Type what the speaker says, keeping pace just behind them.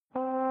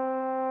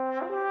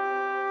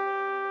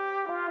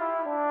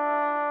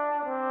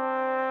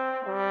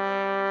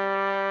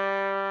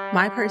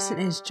My person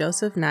is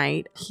Joseph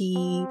Knight.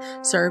 He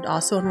served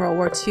also in World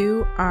War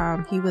II.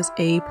 He was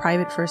a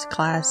private first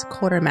class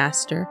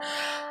quartermaster.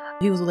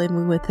 He was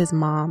living with his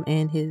mom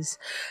and his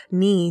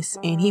niece,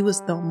 and he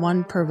was the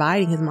one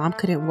providing. His mom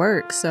couldn't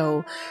work.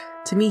 So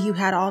to me, he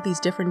had all these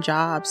different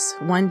jobs.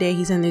 One day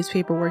he's in the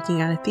newspaper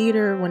working at a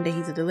theater. One day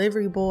he's a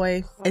delivery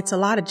boy. It's a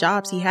lot of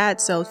jobs he had.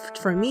 So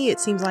for me, it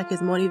seems like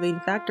his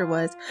motivating factor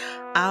was,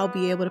 I'll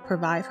be able to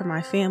provide for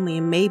my family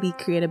and maybe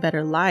create a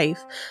better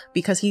life,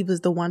 because he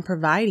was the one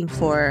providing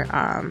for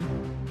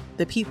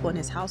the people in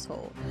his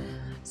household.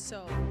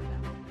 So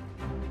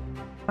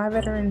my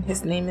veteran,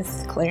 his name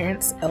is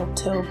Clarence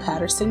Elto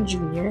Patterson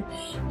Jr.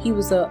 He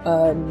was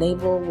a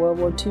naval World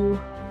War II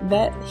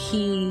vet.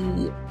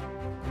 He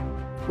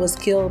was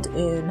killed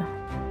in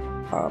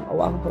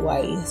Oahu,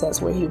 Hawaii. So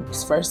that's where he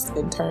was first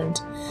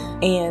interned.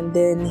 And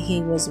then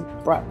he was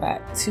brought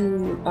back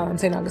to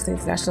St.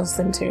 Augustine's National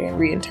Cemetery and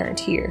re-interned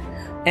here.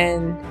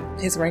 And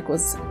his rank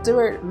was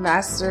Steward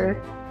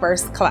Master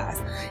First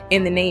Class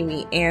in the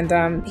Navy.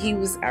 And he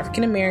was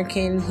African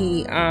American.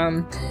 He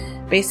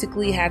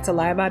basically had to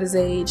lie about his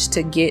age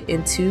to get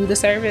into the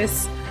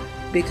service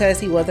because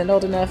he wasn't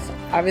old enough.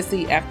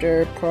 Obviously,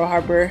 after Pearl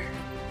Harbor,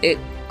 it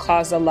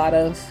caused a lot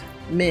of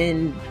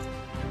men,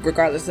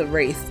 regardless of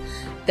race,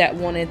 that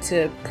wanted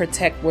to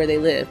protect where they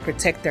live,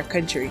 protect their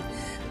country.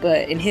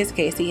 But in his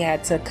case, he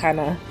had to kind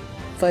of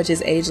fudge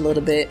his age a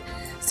little bit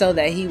so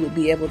that he would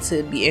be able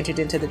to be entered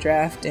into the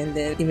draft and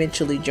then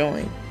eventually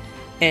join.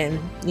 And,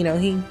 you know,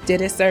 he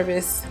did his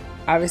service,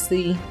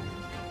 obviously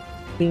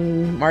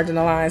being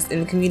marginalized in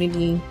the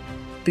community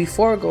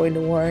before going to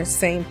war.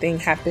 Same thing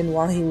happened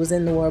while he was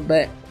in the war,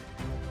 but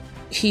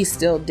he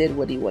still did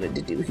what he wanted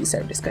to do. He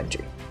served his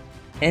country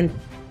and,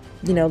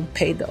 you know,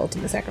 paid the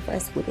ultimate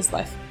sacrifice with his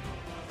life.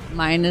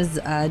 Mine is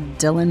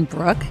Dylan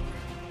Brooke.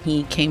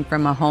 He came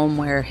from a home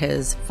where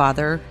his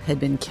father had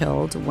been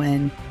killed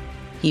when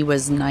he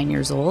was 9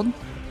 years old,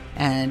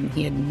 and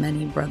he had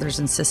many brothers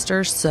and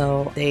sisters,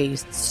 so they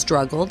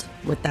struggled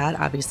with that,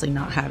 obviously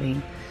not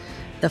having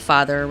the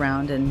father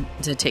around and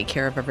to take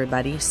care of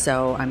everybody.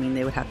 So, I mean,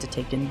 they would have to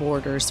take in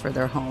boarders for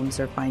their homes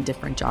or find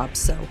different jobs.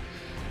 So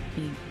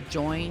he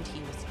joined.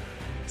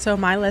 So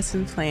my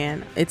lesson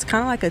plan, it's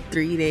kind of like a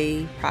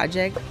 3-day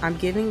project. I'm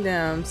giving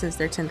them, since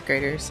they're 10th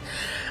graders,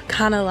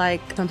 kind of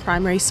like some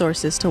primary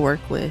sources to work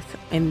with.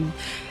 And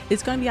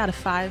it's going to be out of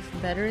 5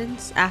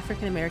 veterans,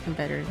 African American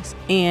veterans.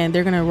 And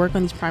they're going to work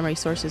on these primary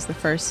sources the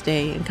first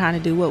day and kind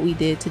of do what we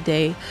did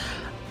today.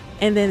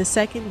 And then the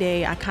second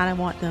day, I kind of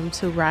want them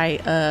to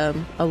write a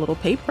little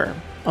paper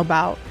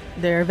about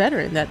their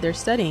veteran that they're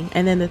studying.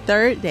 And then the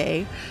third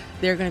day,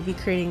 they're going to be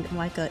creating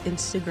like an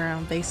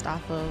Instagram based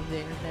off of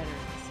their veteran.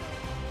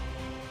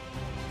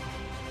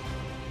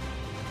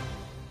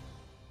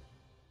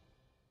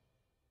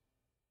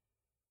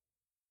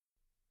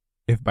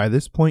 If by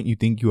this point you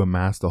think you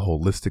amassed a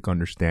holistic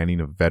understanding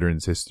of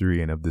veterans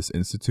history and of this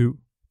institute,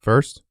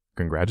 first,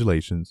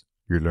 congratulations,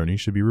 your learning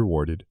should be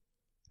rewarded.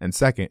 And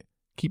second,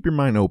 keep your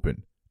mind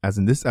open, as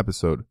in this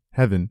episode,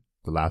 Heaven,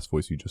 the last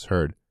voice you just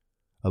heard,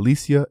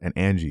 Alicia and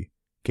Angie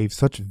gave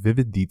such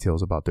vivid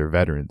details about their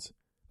veterans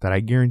that I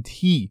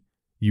guarantee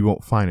you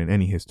won't find in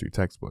any history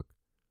textbook.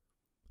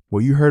 What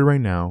you heard right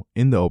now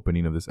in the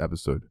opening of this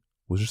episode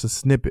was just a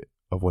snippet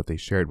of what they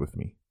shared with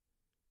me.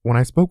 When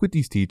I spoke with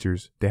these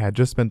teachers, they had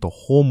just spent the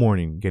whole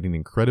morning getting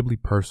incredibly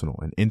personal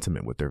and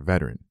intimate with their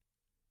veteran.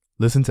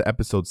 Listen to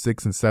episodes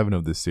 6 and 7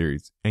 of this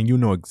series, and you'll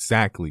know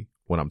exactly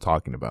what I'm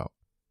talking about.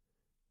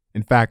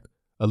 In fact,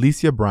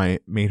 Alicia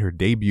Bryant made her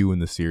debut in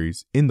the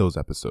series in those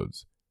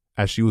episodes,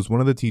 as she was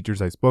one of the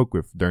teachers I spoke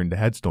with during the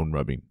headstone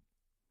rubbing.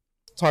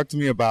 Talk to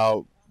me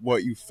about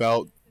what you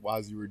felt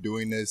as you were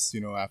doing this,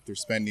 you know, after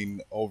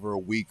spending over a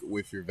week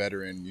with your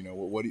veteran. You know,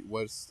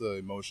 what's the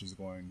emotions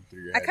going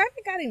through your head? I kind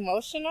of got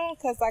emotional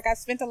because, like, I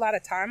spent a lot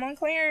of time on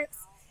Clarence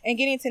and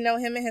getting to know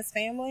him and his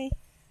family.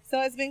 So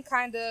it's been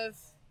kind of,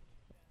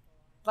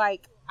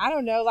 like, I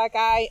don't know, like,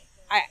 I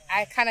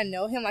kind of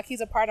know him, like, he's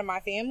a part of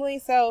my family.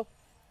 So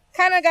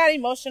kind of got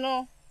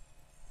emotional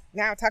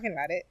now talking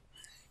about it.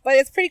 But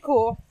it's pretty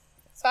cool.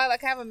 So I,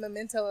 like, have a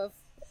memento of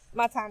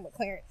my time with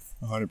Clarence.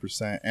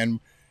 100%. And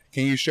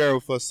can you share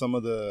with us some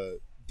of the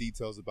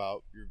details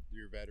about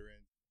your veteran?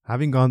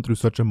 Having gone through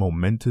such a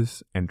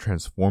momentous and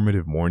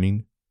transformative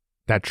morning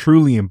that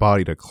truly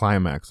embodied a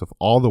climax of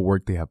all the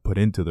work they have put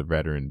into the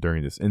veteran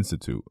during this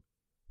institute,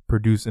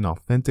 produced an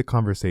authentic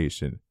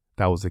conversation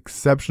that was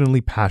exceptionally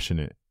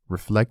passionate,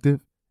 reflective,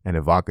 and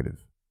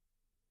evocative.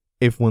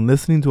 If when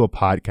listening to a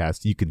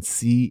podcast you can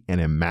see and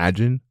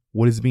imagine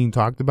what is being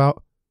talked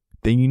about,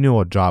 then you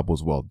know a job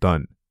was well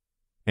done.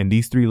 And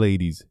these 3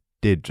 ladies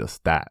did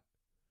just that.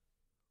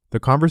 The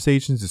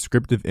conversation's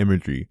descriptive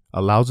imagery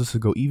allows us to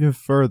go even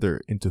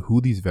further into who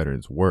these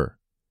veterans were.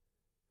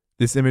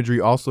 This imagery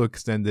also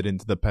extended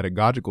into the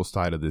pedagogical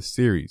side of this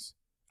series,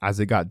 as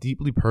it got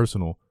deeply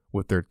personal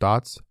with their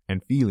thoughts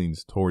and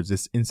feelings towards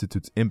this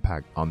institute's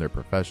impact on their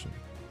profession,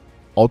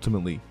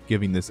 ultimately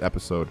giving this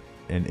episode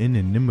an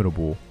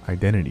inimitable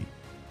identity.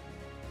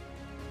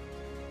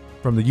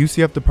 From the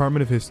UCF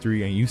Department of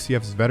History and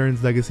UCF's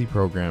Veterans Legacy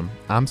Program,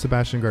 I'm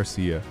Sebastian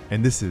Garcia,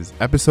 and this is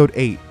Episode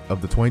 8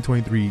 of the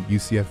 2023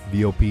 UCF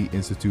VLP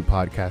Institute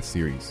podcast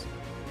series.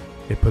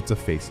 It puts a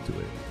face to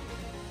it.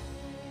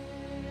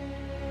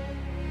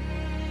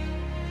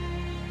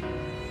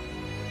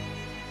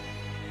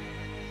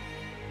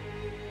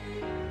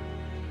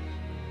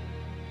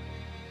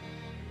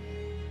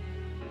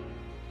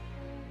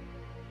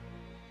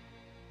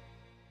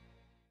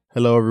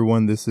 Hello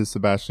everyone, this is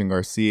Sebastian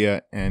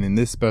Garcia, and in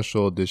this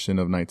special edition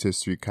of Night's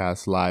History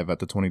Cast live at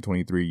the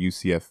 2023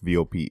 UCF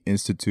VLP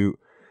Institute,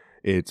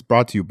 it's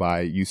brought to you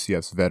by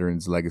UCF's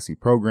Veterans Legacy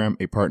Program,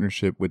 a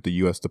partnership with the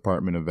U.S.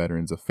 Department of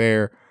Veterans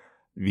Affairs,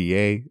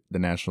 VA, the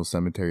National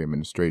Cemetery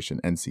Administration,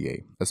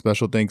 NCA. A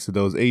special thanks to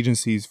those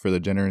agencies for the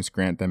generous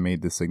grant that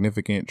made this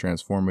significant,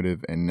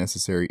 transformative, and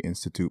necessary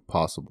institute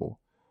possible.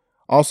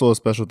 Also, a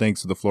special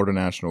thanks to the Florida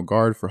National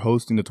Guard for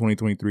hosting the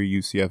 2023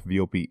 UCF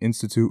VLP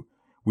Institute.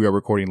 We are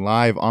recording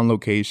live on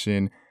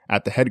location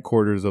at the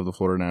headquarters of the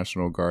Florida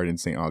National Guard in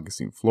St.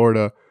 Augustine,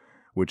 Florida,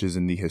 which is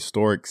in the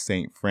historic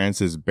St.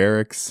 Francis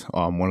Barracks,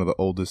 one of the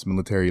oldest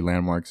military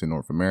landmarks in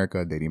North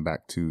America, dating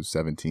back to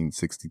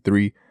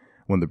 1763,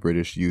 when the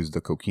British used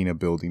the Coquina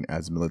building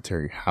as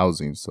military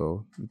housing.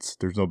 So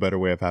there's no better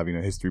way of having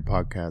a history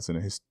podcast in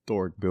a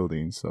historic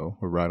building, so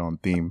we're right on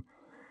theme.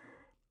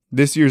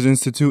 This year's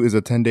Institute is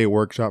a 10-day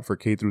workshop for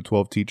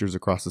K-12 teachers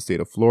across the state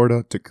of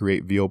Florida to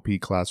create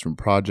VLP classroom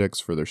projects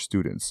for their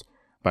students.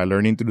 By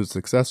learning through the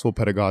successful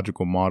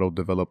pedagogical model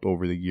developed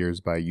over the years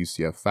by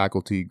UCF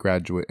faculty,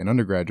 graduate, and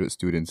undergraduate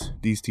students,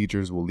 these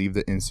teachers will leave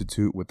the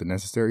Institute with the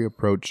necessary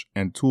approach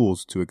and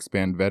tools to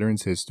expand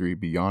veterans history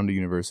beyond the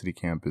university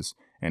campus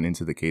and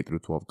into the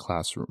K-12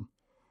 classroom.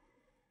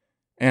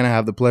 And I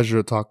have the pleasure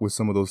to talk with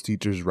some of those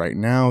teachers right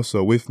now.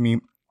 So with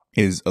me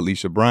is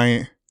Alicia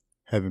Bryant,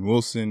 Heaven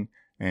Wilson,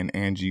 and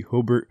Angie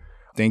Hubert.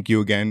 Thank you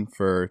again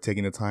for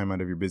taking the time out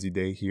of your busy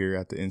day here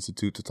at the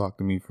Institute to talk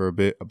to me for a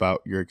bit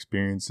about your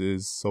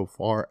experiences so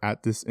far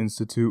at this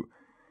Institute.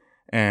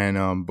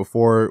 And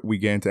before we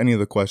get into any of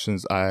the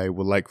questions, I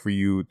would like for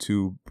you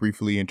to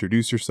briefly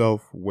introduce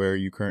yourself, where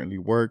you currently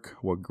work,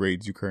 what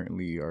grades you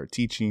currently are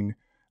teaching.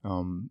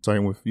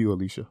 Starting with you,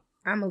 Alicia.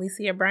 I'm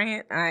Alicia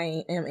Bryant.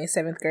 I am a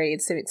 7th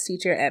grade civics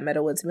teacher at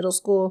Meadowwoods Middle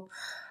School,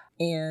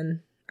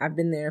 and I've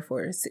been there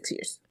for 6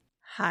 years.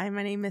 Hi,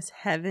 my name is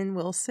Heaven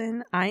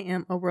Wilson. I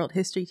am a world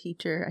history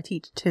teacher. I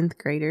teach 10th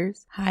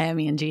graders. Hi, I'm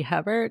Angie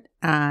Hubbard.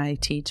 I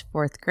teach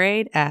 4th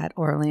grade at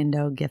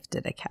Orlando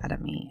Gifted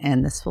Academy,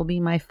 and this will be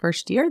my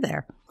first year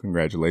there.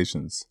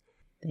 Congratulations.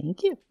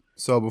 Thank you.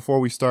 So before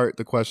we start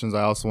the questions,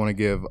 I also want to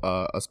give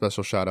a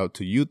special shout out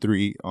to you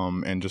three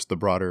and just the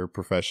broader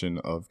profession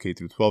of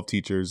K-12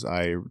 teachers.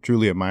 I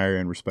truly admire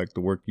and respect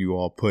the work you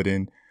all put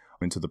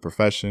into the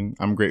profession.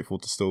 I'm grateful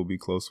to still be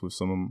close with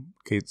some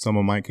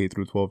of my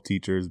K-12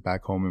 teachers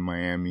back home in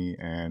Miami,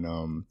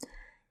 and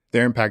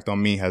their impact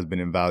on me has been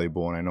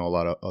invaluable, and I know a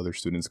lot of other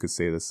students could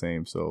say the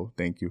same, so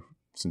thank you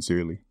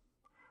sincerely.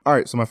 All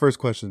right, so my first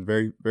question is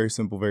very, very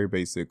simple, very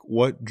basic.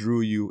 What drew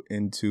you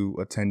into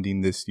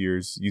attending this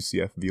year's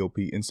UCF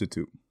VLP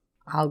Institute?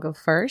 I'll go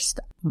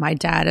first. My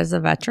dad is a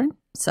veteran,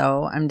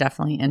 so I'm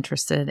definitely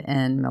interested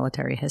in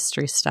military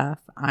history stuff.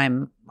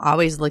 I'm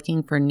always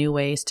looking for new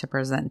ways to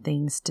present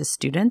things to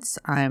students.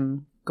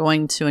 I'm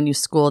going to a new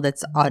school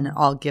that's an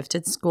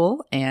all-gifted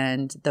school,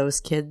 and those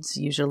kids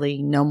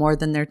usually know more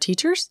than their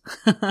teachers,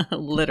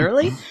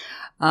 literally.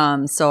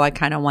 So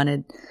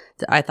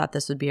I thought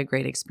this would be a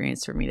great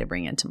experience for me to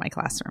bring into my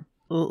classroom.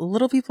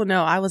 Little people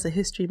know I was a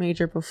history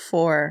major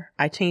before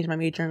I changed my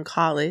major in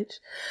college.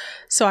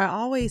 So I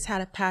always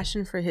had a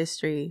passion for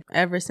history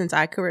ever since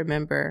I could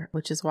remember,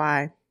 which is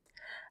why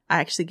I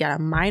actually got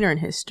a minor in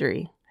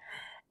history.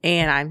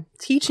 And I'm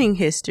teaching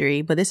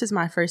history, but this is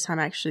my first time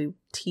actually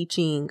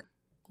teaching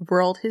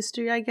world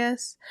history, I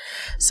guess.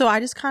 So I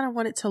just kind of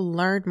wanted to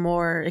learn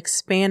more,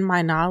 expand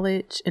my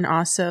knowledge, and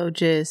also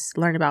just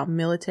learn about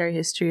military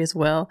history as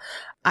well.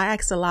 I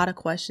asked a lot of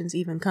questions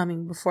even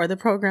coming before the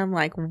program,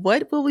 like,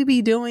 what will we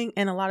be doing?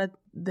 And a lot of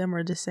them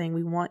are just saying,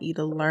 we want you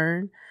to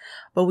learn,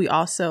 but we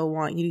also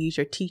want you to use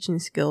your teaching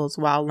skills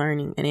while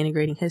learning and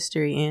integrating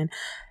history. And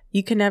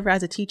you can never,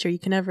 as a teacher, you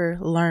can never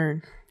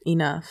learn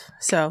enough.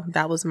 So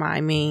that was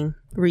my main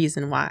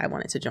reason why I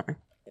wanted to join.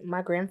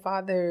 My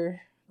grandfathers,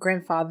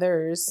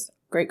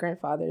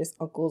 great-grandfathers,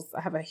 uncles,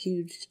 I have a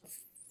huge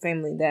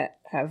family that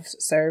have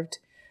served.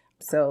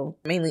 So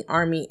mainly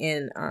Army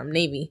and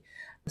Navy.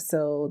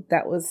 So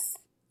that was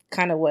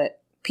kind of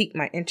what piqued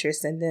my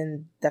interest. And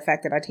then the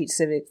fact that I teach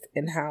civics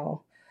and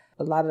how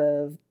a lot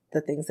of the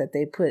things that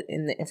they put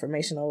in the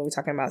informational, we're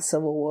talking about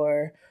Civil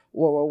War,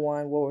 World War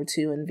I, World War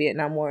II, and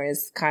Vietnam War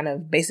is kind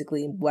of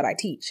basically what I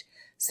teach.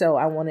 So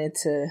I wanted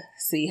to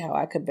see how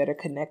I could better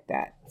connect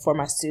that for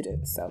my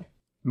students. So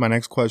my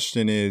next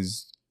question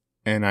is,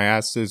 and I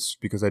ask this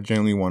because I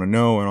genuinely want to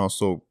know, and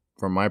also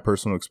from my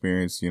personal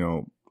experience,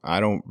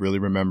 I don't really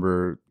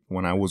remember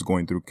when I was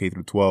going through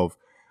K-12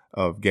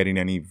 of getting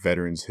any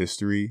veterans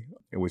history,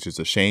 which is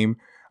a shame.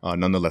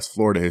 Nonetheless,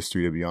 Florida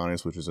history, to be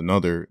honest, which is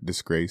another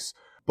disgrace.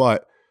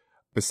 But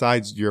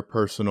Besides your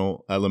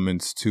personal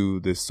elements to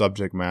this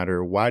subject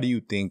matter, why do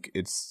you think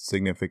it's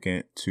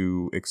significant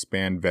to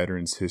expand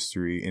veterans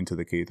history into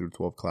the K through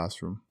 12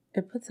 classroom?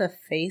 It puts a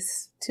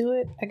face to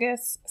it, I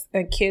guess.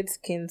 And kids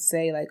can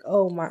say like,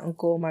 oh, my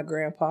uncle, my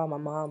grandpa, my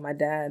mom, my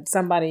dad,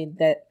 somebody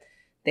that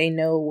they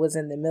know was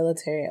in the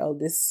military. Oh,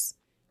 this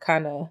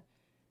kind of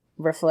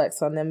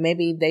reflects on them.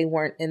 Maybe they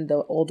weren't in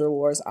the older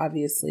wars,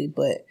 obviously,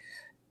 but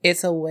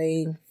it's a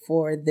way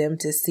for them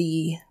to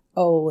see,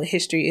 oh,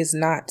 history is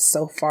not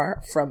so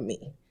far from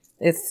me.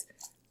 It's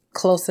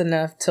close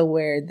enough to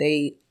where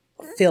they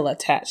feel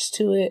attached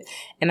to it.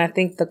 And I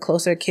think the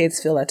closer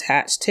kids feel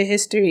attached to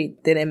history,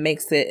 then it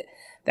makes it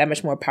that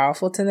much more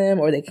powerful to them,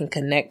 or they can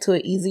connect to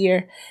it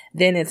easier.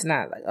 Then it's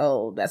not like,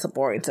 oh, that's a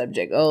boring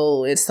subject.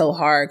 Oh, it's so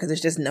hard because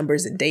it's just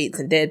numbers and dates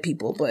and dead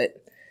people.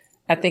 But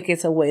I think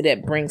it's a way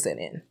that brings it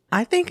in.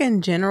 I think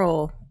in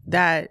general,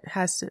 that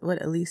has to,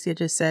 what Alicia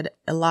just said,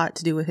 a lot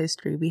to do with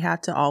history. We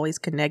have to always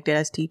connect it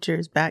as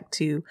teachers back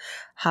to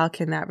how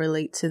can that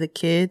relate to the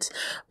kids.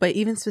 But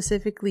even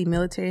specifically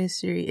military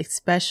history,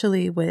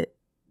 especially with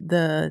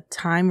the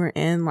time we're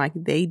in, like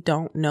they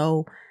don't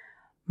know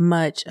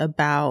much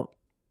about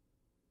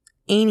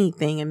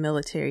anything in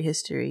military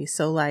history.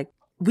 So like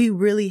we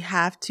really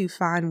have to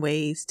find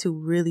ways to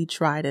really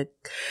try to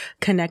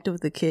connect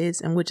with the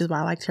kids, and which is why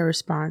I liked her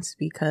response,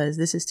 because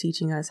this is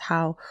teaching us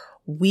how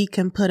we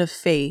can put a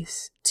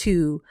face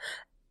to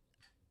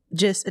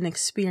just an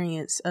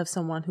experience of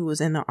someone who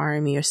was in the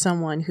Army or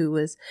someone who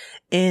was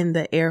in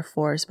the Air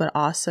Force, but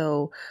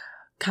also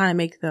kind of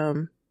make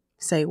them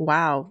say,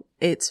 wow,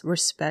 it's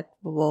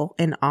respectable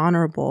and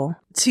honorable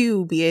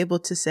to be able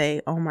to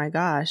say, oh my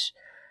gosh,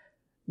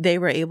 they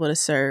were able to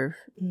serve.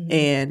 Mm-hmm.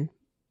 And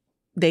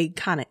they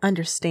kind of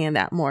understand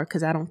that more,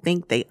 because I don't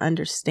think they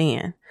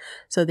understand.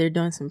 So they're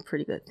doing some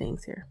pretty good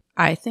things here.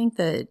 I think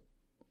that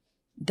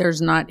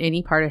there's not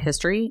any part of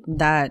history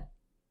that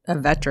a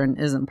veteran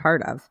isn't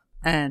part of.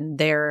 And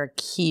they're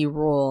a key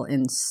role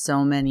in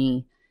so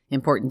many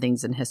important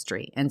things in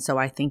history. And so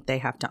I think they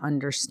have to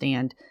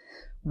understand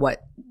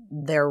what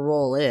their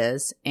role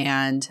is.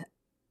 And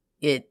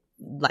it,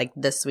 like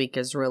this week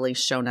has really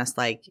shown us,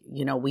 like,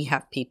 you know, we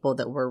have people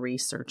that we're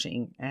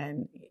researching,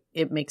 and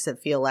it makes it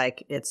feel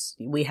like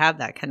we have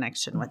that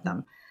connection with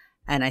them.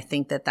 And I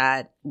think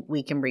that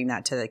we can bring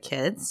that to the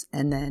kids,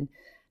 and then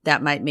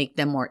that might make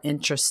them more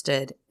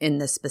interested in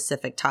the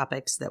specific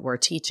topics that we're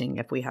teaching.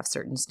 If we have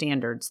certain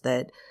standards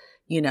that,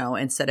 you know,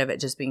 instead of it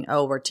just being,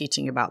 oh, we're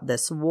teaching about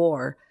this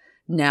war,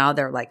 now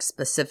they're like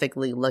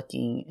specifically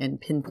looking and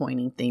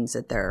pinpointing things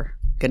that they're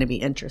going to be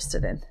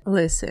interested in.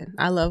 Listen,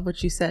 I love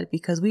what you said,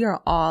 because we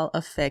are all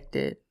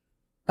affected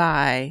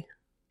by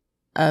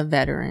a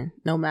veteran,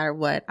 no matter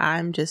what.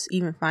 I'm just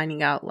even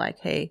finding out like,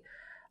 hey,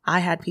 I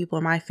had people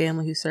in my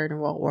family who served in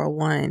World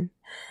War I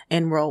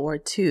and World War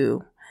II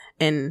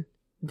and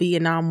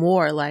Vietnam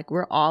War. Like,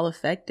 we're all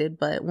affected.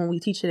 But when we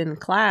teach it in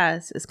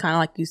class, it's kind of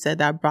like you said,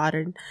 that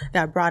broader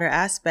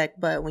aspect.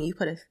 But when you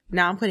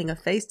now I'm putting a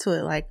face to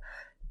it, like,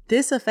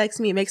 this affects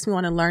me. It makes me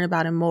want to learn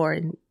about it more,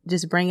 and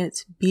just bring it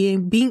to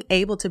being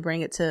able to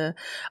bring it to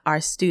our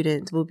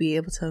students. We'll be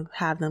able to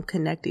have them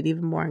connected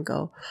even more and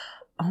go,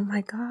 oh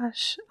my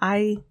gosh,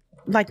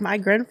 my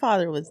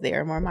grandfather was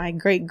there, or my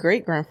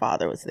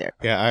great-great-grandfather was there.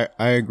 Yeah,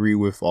 I agree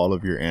with all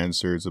of your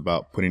answers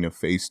about putting a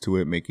face to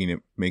it,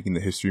 making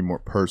the history more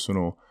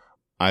personal.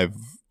 I've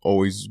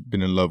always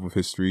been in love with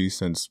history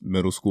since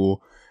middle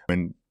school,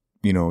 and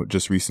you know,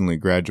 just recently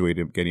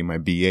graduated, getting my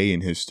BA in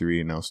history,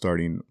 and now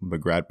starting the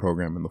grad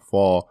program in the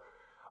fall.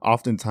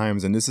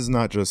 Oftentimes, and this is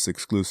not just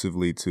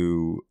exclusively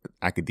to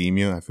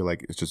academia, I feel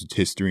like it's just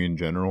history in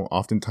general.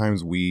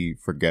 Oftentimes we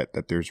forget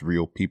that there's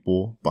real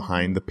people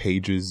behind the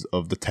pages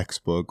of the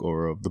textbook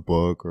or of the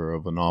book or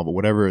of a novel,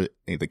 whatever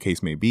the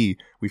case may be.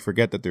 We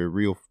forget that there are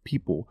real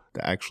people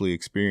that actually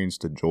experience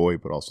the joy,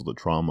 but also the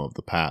trauma of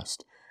the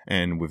past.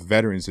 And with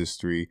veterans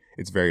history,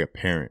 it's very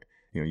apparent.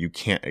 You know, you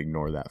can't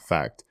ignore that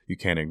fact. You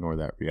can't ignore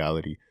that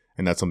reality.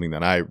 And that's something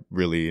that I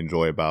really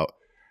enjoy about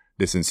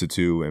this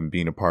institute and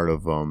being a part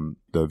of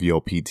the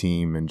VLP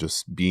team, and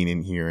just being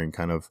in here and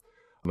kind of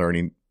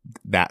learning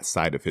that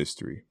side of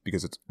history,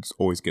 because it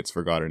always gets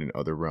forgotten in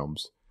other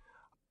realms.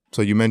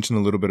 So you mentioned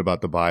a little bit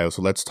about the bio.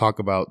 So let's talk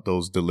about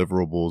those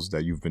deliverables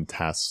that you've been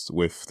tasked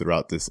with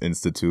throughout this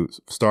institute,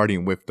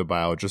 starting with the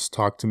bio. Just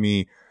talk to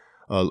me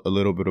a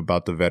little bit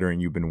about the veteran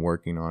you've been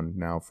working on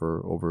now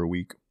for over a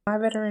week. My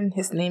veteran,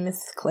 his name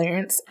is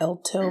Clarence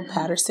Elto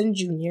Patterson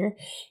Jr.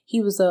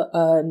 He was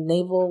a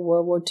naval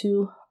World War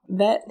II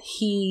vet.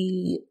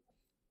 He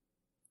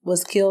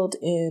was killed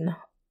in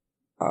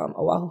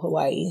Oahu,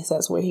 Hawaii. So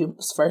that's where he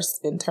was first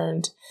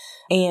interned.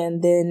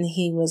 And then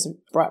he was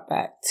brought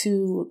back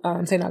to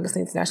St.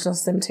 Augustine's National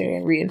Cemetery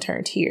and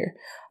re-interned here.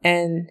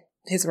 And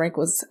his rank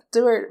was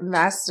Steward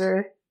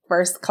Master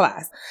First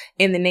Class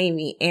in the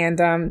Navy.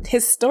 And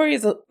his story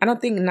is, I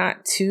don't think,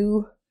 not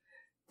too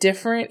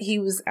different. He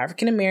was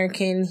African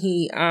American.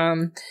 He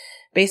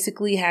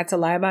basically had to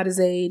lie about his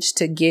age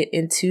to get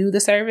into the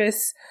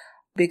service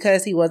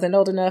because he wasn't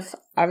old enough.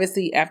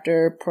 Obviously,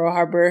 after Pearl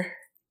Harbor,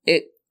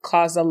 it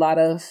caused a lot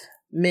of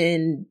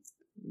men,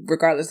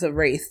 regardless of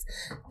race,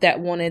 that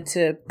wanted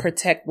to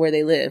protect where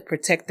they live,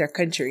 protect their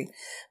country.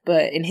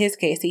 But in his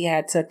case, he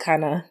had to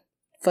kind of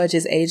fudge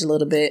his age a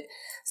little bit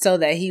so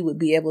that he would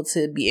be able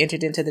to be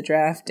entered into the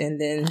draft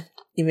and then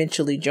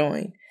eventually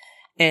join.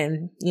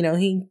 And,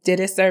 he did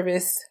his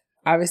service,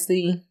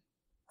 obviously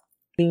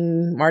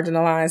being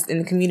marginalized in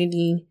the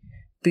community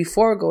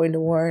before going to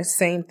war.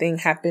 Same thing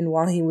happened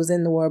while he was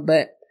in the war,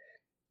 but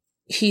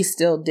he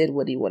still did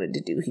what he wanted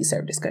to do. He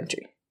served his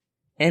country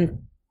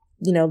and,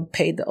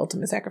 paid the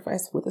ultimate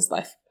sacrifice with his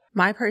life.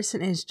 My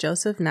person is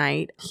Joseph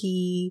Knight.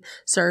 He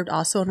served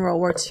also in World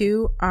War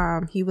II.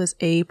 He was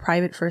a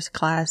private first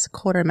class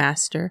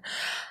quartermaster.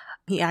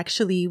 He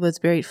actually was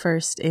buried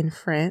first in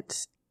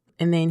France,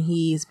 and then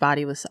his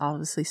body was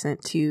obviously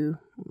sent to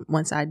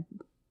St.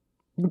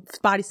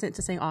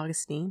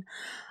 Augustine.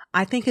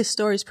 I think his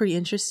story is pretty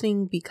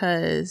interesting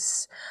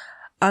because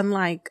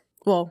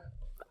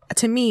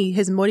to me,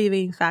 his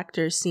motivating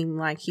factors seemed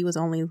like he was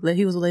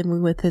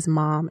living with his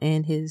mom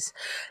and his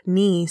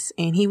niece,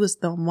 and he was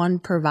the one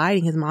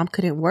providing. His mom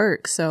couldn't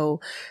work.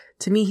 So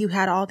to me, he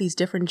had all these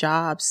different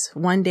jobs.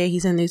 One day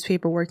he's in the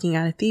newspaper working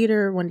at a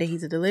theater. One day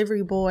he's a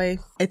delivery boy.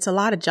 It's a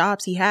lot of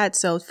jobs he had.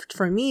 So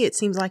for me, it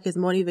seems like his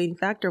motivating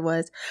factor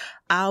was,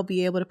 I'll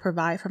be able to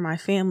provide for my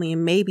family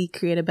and maybe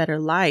create a better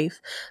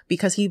life,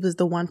 because he was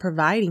the one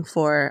providing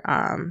for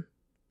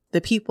the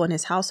people in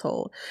his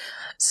household.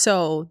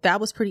 So that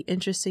was pretty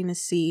interesting to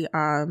see.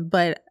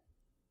 But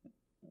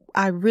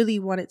I really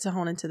wanted to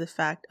hone into the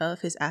fact of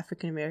his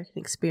African-American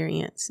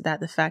experience, that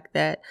the fact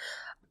that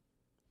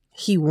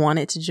he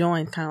wanted to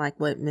join, kind of like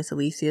what Miss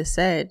Alicia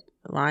said,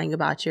 lying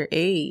about your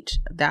age.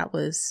 That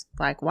was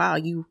like, wow,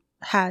 you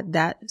had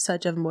that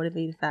such of a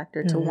motivating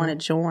factor to want to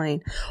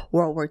join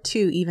World War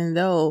II, even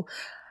though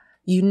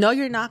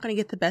you're not going to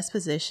get the best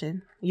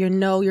position.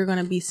 You're going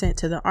to be sent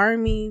to the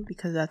army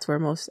because that's where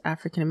most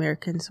African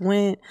Americans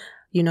went.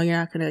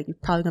 You're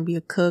probably going to be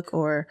a cook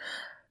or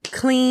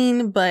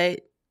clean,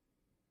 but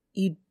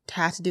you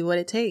have to do what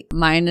it takes.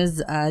 Mine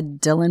is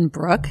Dylan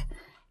Brooke.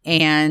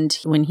 And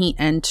when he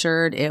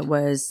entered,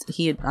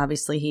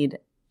 he'd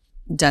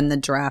done the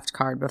draft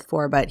card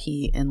before, but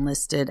he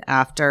enlisted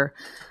after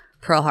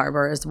Pearl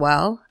Harbor as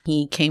well.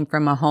 He came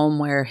from a home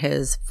where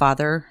his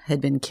father had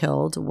been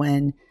killed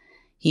when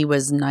he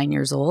was 9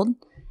 years old,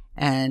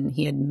 and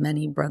he had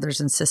many brothers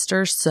and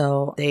sisters.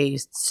 So they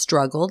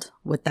struggled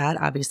with that,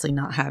 obviously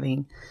not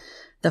having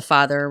the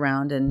father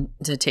around and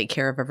to take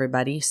care of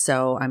everybody.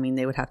 So,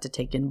 they would have to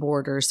take in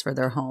boarders for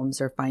their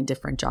homes or find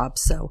different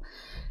jobs. So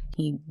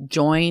he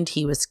joined.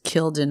 He was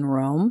killed in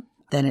Rome.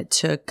 Then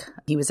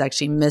he was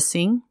actually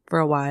missing for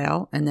a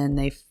while, and then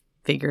they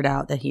figured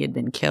out that he had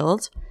been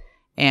killed,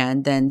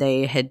 and then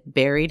they had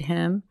buried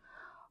him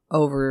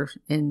over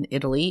in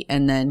Italy,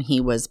 and then he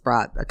was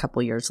brought a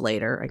couple years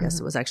later. I guess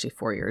it was actually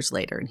 4 years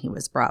later, and he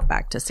was brought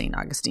back to St.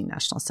 Augustine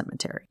National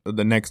Cemetery.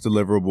 The next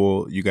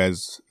deliverable you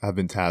guys have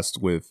been tasked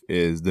with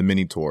is the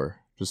mini tour.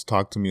 Just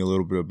talk to me a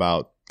little bit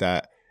about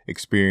that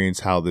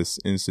experience, how this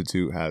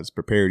institute has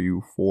prepared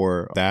you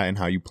for that, and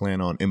how you plan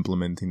on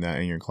implementing that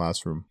in your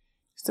classroom.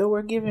 So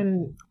we're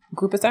given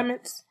group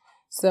assignments.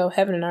 So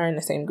Heaven and I are in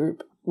the same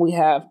group. We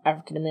have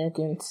African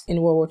Americans in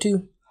World War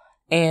II,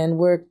 and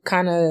we're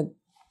kind of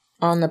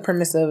on the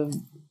premise of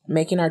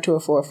making our tour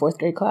for a fourth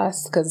grade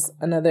class, because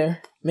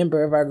another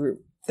member of our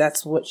group,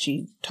 that's what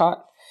she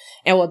taught.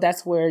 And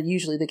that's where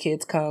usually the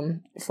kids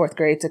come, fourth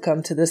grade, to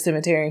come to the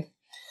cemetery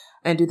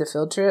and do the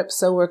field trip.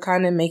 So we're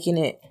kind of making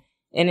it,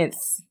 and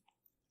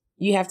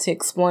you have to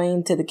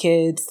explain to the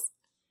kids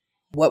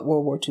what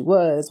World War II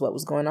was, what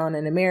was going on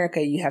in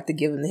America. You have to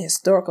give them the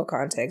historical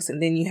context,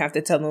 and then you have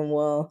to tell them,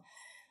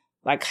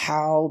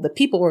 how the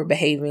people were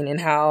behaving and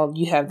how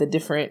you have the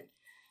different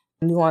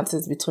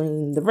nuances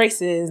between the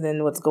races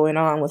and what's going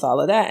on with all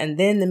of that. And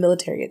then the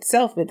military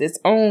itself with its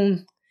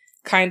own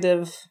kind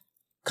of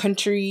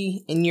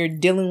country, and you're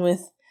dealing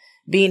with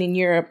being in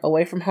Europe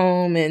away from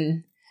home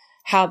and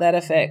how that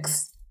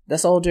affects the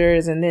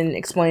soldiers, and then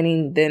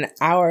explaining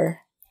our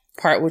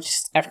part, which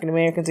is African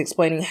Americans,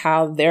 explaining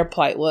how their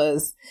plight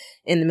was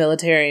in the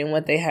military and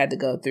what they had to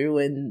go through,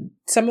 and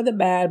some of the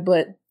bad,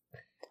 but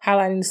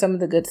highlighting some of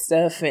the good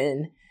stuff,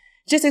 and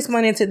just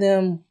explaining to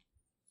them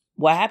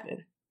what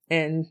happened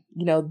and,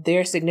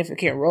 their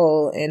significant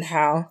role and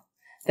how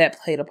that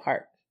played a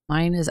part.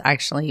 Mine is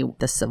actually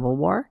the Civil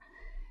War.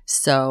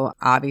 So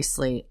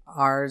obviously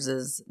ours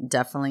is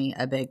definitely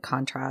a big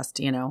contrast,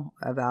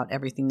 about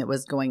everything that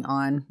was going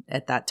on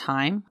at that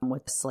time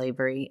with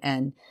slavery.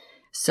 And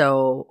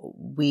so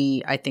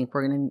I think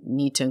we're going to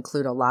need to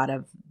include a lot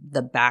of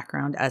the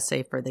background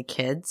essay for the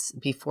kids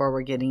before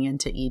we're getting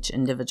into each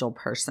individual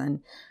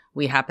person.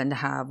 We happen to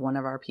have one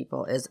of our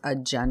people is a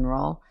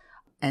general,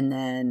 and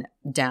then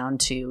down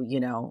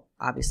to,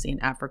 obviously an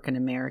African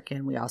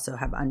American. We also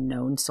have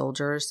unknown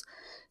soldiers.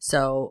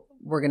 So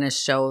we're going to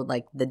show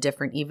the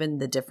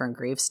different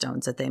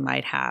gravestones that they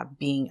might have,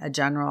 being a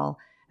general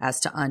as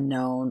to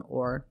unknown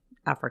or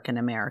African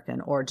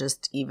American, or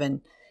just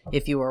even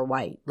if you were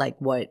white,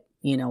 what,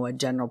 a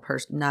general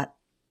person, not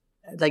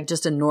like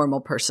just a normal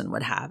person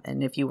would have,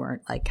 and if you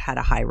weren't like had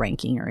a high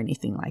ranking or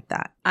anything like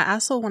that. I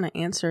also want to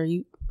answer,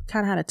 you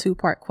kind of had a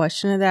 2-part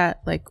question of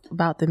that, like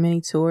about the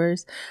mini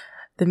tours.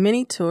 The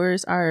mini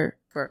tours are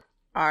for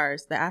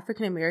ours. The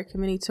African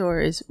American mini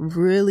tour is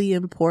really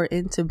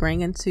important to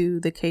bring into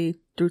the K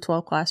through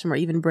 12 classroom, or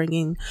even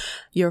bringing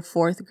your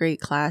 4th grade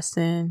class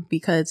in,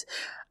 because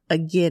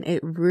again,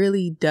 it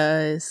really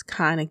does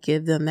kind of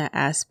give them that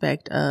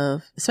aspect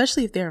of,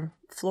 especially if they're in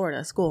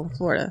Florida, school in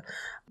Florida,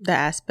 the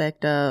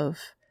aspect of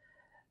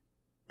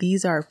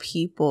these are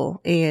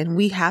people, and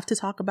we have to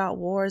talk about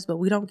wars, but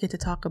we don't get to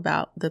talk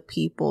about the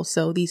people.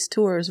 So these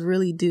tours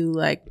really do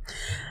like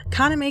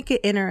kind of make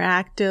it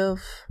interactive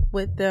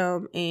with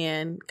them,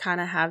 and kind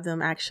of have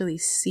them actually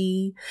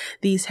see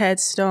these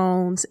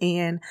headstones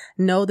and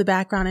know the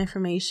background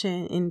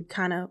information, and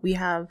kind of we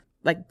have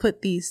like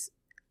put these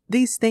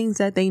things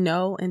that they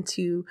know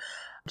into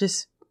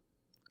just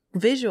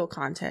visual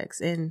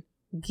context, and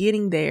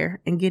getting there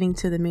and getting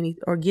to the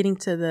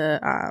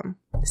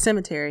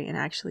cemetery and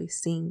actually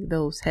seeing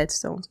those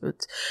headstones.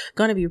 It's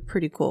going to be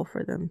pretty cool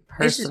for them.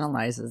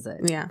 Personalizes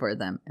it for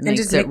them. It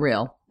makes it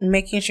real.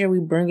 Making sure we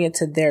bring it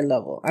to their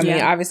level. I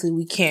mean, obviously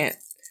we can't,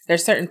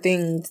 there's certain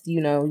things,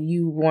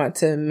 you want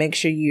to make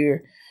sure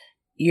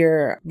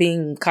you're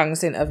being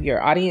cognizant of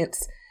your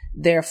audience.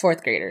 They're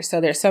 4th graders.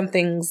 So there's some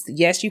things,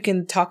 yes, you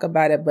can talk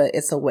about it, but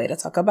it's a way to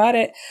talk about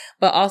it.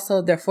 But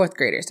also they're 4th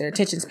graders. Their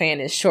attention span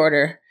is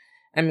shorter.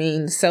 I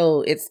mean,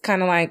 so it's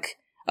kind of like,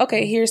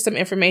 okay, here's some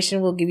information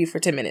we'll give you for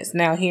 10 minutes.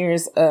 Now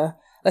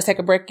let's take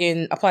a break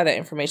and apply that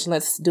information.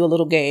 Let's do a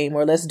little game,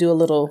 or let's do a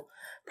little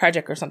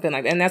project or something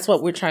like that. And that's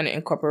what we're trying to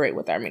incorporate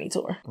with our mini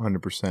tour.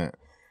 100%.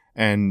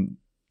 And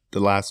the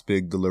last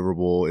big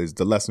deliverable is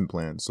the lesson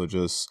plan. So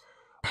just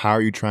how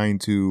are you trying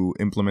to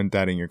implement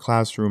that in your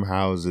classroom?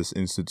 How has this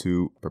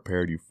institute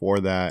prepared you for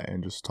that?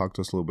 And just talk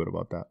to us a little bit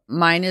about that.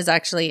 Mine is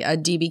actually a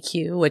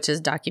DBQ, which is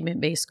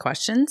document-based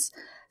questions.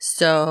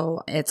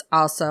 So it's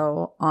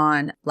also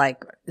on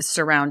like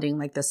surrounding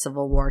like the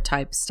Civil War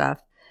type stuff.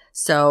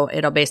 So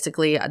there'll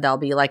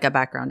be like a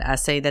background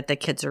essay that the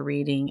kids are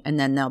reading, and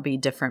then there'll be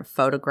different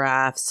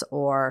photographs,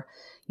 or,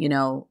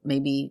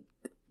 maybe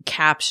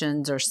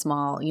captions, or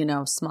small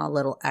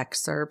little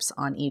excerpts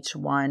on each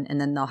one. And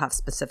then they'll have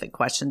specific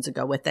questions to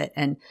go with it.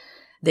 And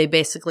they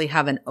basically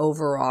have an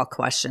overall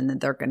question that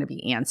they're going to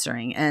be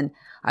answering. And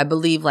I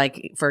believe,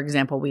 like, for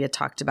example, we had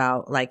talked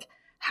about like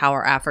how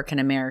are African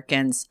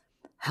Americans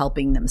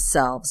helping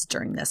themselves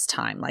during this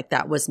time. Like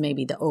that was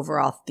maybe the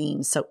overall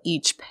theme. So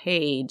each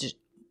page,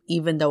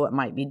 even though it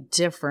might be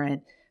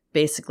different,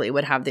 basically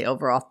would have the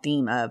overall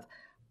theme of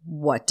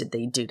what did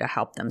they do to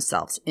help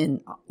themselves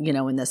in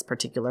this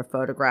particular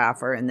photograph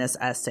or in this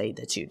essay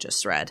that you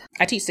just read.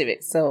 I teach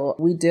civics, so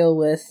we deal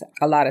with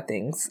a lot of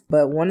things.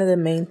 But one of the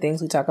main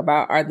things we talk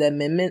about are the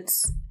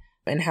amendments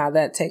and how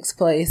that takes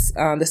place.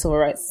 The civil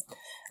rights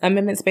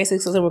amendments, basically.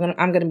 So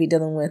I'm going to be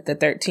dealing with the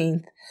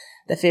 13th,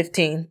 the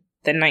 15th,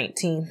 the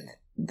 19th,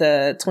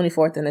 the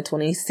 24th, and the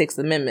 26th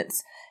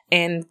amendments,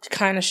 and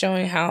kind of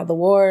showing how the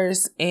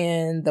wars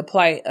and the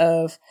plight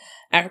of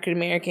African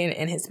American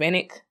and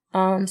Hispanic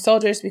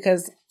soldiers,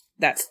 because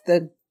that's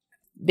the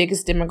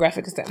biggest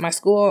demographics at my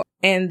school.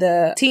 And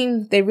the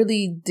team, they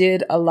really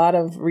did a lot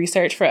of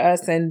research for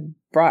us and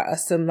brought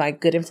us some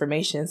like good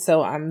information.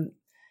 So I'm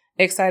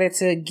excited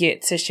to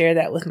get to share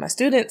that with my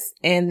students,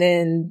 and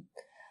then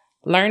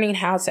learning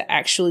how to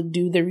actually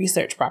do the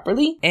research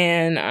properly,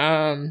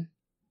 and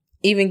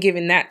even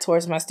giving that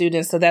towards my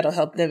students, so that'll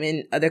help them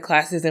in other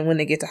classes. And when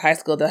they get to high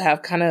school, they'll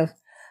have kind of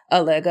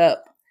a leg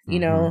up,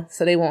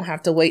 so they won't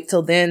have to wait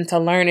till then to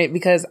learn it,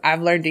 because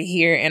I've learned it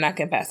here and I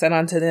can pass that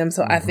on to them.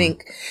 So I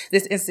think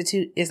this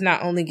institute is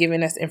not only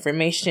giving us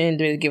information,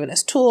 they're giving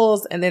us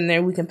tools, and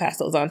then we can pass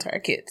those on to our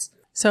kids.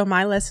 So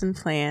my lesson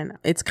plan,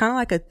 it's kind of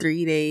like a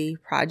 3-day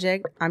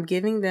project. I'm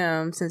giving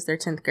them, since they're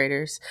 10th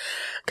graders,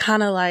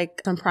 kind of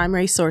like some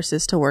primary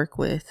sources to work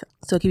with.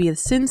 So it could be the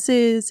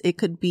census, it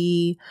could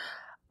be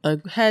a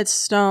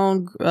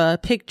headstone,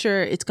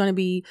 picture. It's going to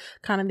be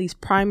kind of these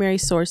primary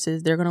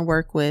sources they're going to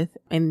work with.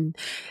 And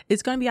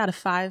it's going to be out of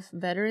 5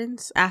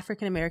 veterans,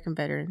 African American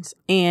veterans.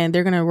 And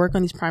they're going to work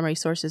on these primary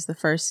sources the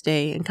first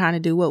day and kind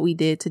of do what we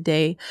did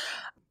today.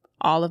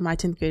 All of my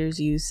 10th graders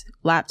use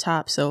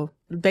laptops. So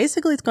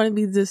basically it's going to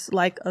be just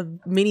like a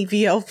mini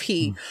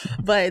VLP,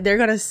 but they're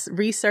going to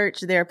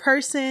research their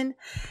person.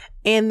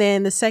 And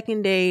then the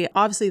second day,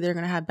 obviously they're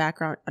going to have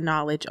background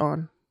knowledge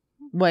on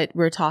what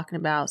we're talking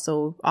about.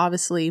 So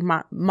obviously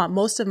my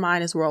most of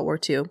mine is World War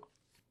II,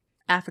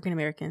 African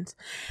Americans.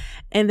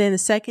 And then the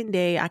second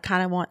day, I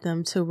kind of want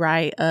them to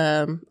write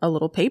a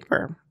little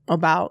paper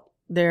about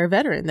their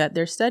veteran that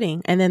they're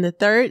studying. And then the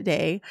third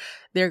day,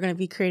 they're going to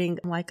be creating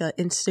like an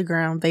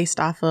Instagram based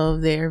off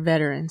of their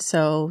veterans.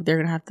 So they're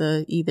going to have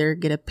to either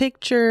get a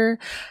picture,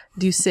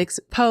 do 6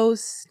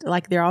 posts,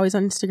 like they're always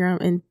on Instagram,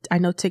 and I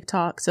know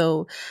TikTok.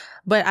 So,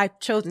 but I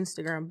chose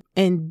Instagram,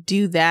 and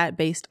do that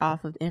based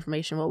off of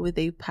information. What would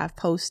they have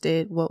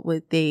posted? What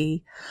would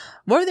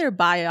their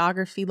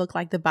biography look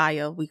like? The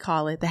bio, we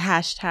call it, the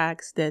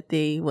hashtags that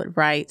they would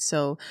write.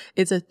 So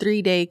it's a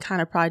 3-day kind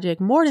of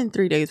project, more than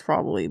 3 days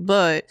probably,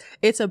 but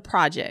it's a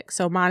project.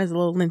 So mine is a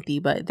little lengthy,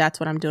 but that's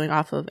what I'm doing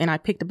off of. And I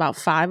picked about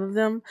 5 of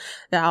them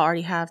that I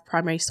already have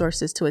primary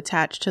sources to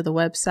attach to the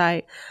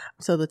website,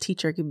 so the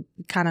teacher can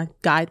kind of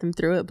guide them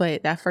through it.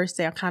 But that first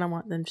day, I kind of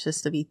want them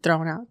just to be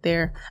thrown out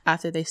there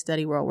after they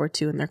study World War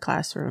II in their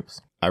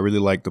classrooms. I really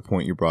like the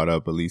point you brought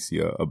up,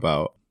 Alicia,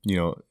 about,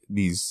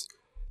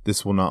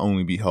 this will not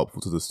only be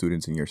helpful to the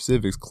students in your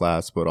civics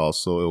class, but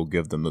also it will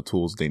give them the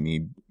tools they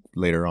need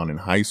later on in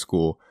high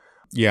school.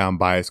 Yeah, I'm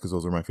biased because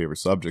those are my favorite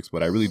subjects,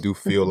 but I really do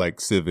feel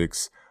like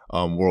civics,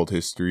 world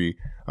history,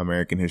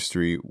 American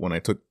history, when I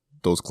took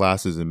those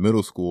classes in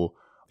middle school,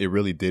 it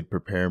really did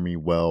prepare me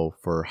well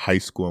for high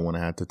school, and when I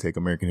had to take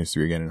American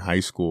history again in high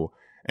school.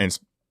 And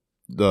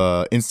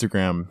the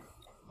Instagram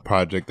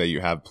project that you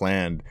have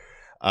planned,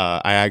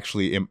 I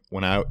actually,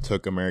 when I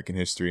took American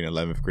history in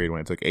 11th grade,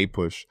 when I took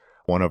APUSH,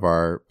 one of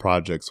our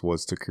projects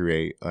was to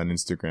create an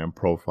Instagram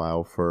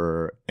profile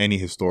for any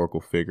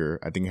historical figure.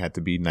 I think it had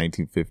to be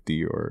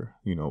 1950 or,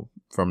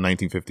 from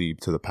 1950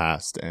 to the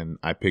past. And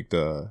I picked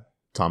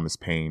Thomas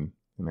Paine,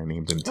 and I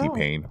named him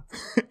T-Pain.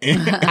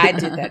 I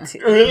did that too.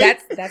 Really?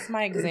 That's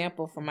my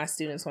example for my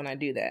students when I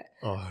do that.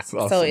 Oh, that's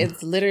awesome. So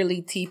it's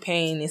literally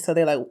T-Pain. And so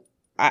they're like,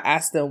 I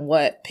asked them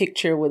what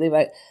picture were they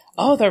like,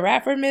 oh, the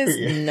rapper Miss?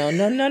 No.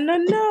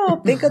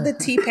 Think of the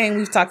T-Pain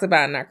we've talked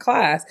about in our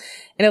class.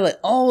 And they're like,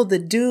 oh, the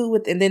dude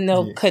with, and then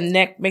they'll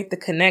make the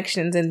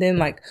connections. And then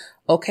like,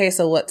 okay,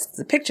 so what's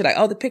the picture like?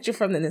 Oh, the picture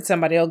from, and then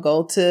somebody will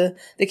go to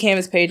the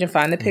Canvas page and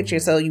find the picture.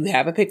 So you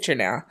have a picture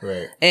now.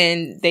 Right.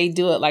 And they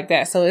do it like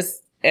that. So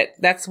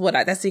that's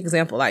the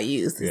example I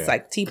use. It's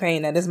like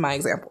T-Pain. That is my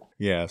example.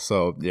 Yeah.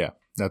 So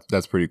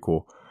that's pretty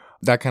cool.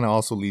 That kind of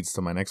also leads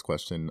to my next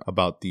question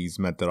about these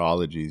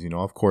methodologies.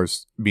 Of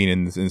course, being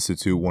in this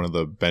institute, one of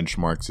the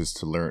benchmarks is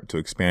to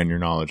expand your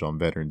knowledge on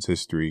veterans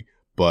history.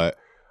 But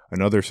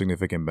another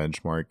significant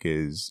benchmark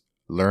is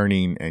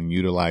learning and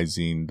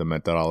utilizing the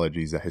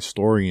methodologies that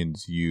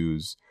historians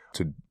use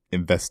to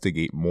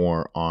investigate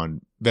more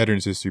on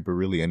veterans history, but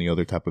really any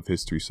other type of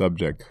history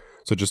subject.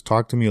 So just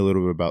talk to me a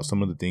little bit about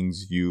some of the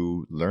things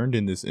you learned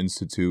in this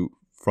institute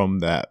from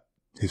that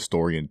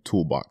historian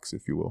toolbox,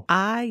 if you will.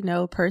 I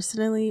know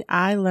personally,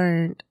 I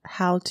learned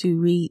how to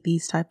read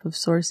these type of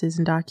sources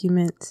and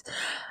documents,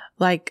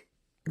 like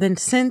the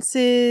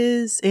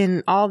census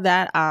and all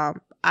that.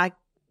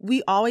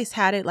 We always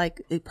had it,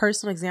 like a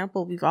personal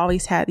example. We've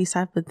always had these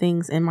type of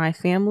things in my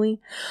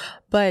family,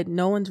 but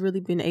no one's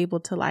really been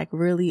able to like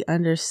really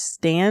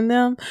understand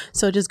them.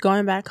 So just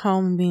going back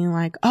home and being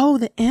like, oh,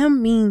 the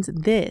M means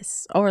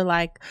this, or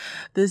like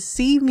the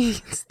C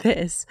means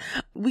this.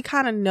 We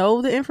kind of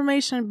know the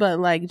information, but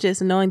like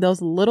just knowing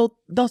those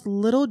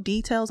little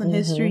details in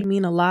history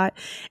mean a lot.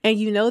 And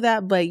you know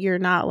that, but you're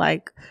not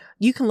like,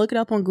 you can look it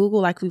up on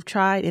Google like we've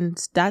tried, and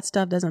that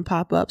stuff doesn't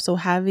pop up. So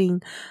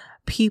having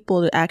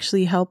people to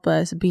actually help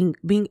us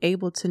being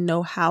able to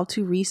know how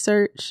to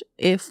research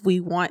if we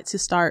want to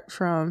start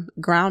from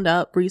ground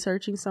up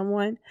researching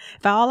someone.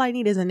 If all I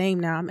need is a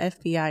name now, I'm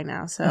FBI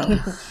now. So,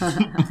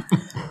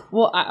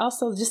 well, I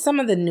also just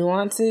some of the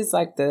nuances,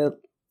 like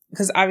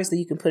because obviously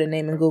you can put a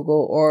name in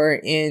Google or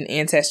in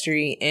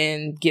Ancestry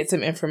and get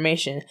some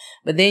information,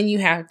 but then you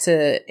have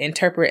to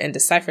interpret and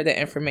decipher that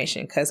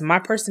information, because my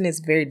person is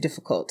very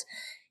difficult.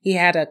 He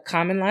had a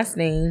common last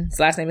name.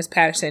 His last name is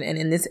Patterson. And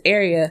in this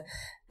area,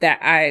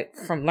 that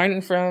from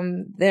learning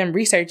from them,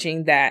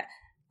 researching that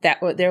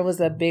there was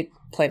a big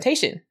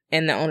plantation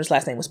and the owner's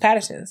last name was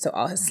Patterson. So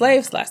all his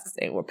slaves' last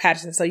name were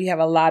Patterson. So you have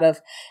a lot of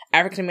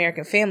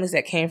African-American families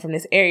that came from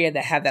this area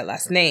that have that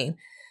last name.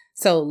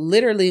 So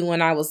literally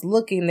when I was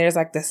looking, there's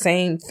like the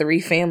same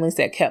 3 families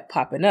that kept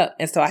popping up.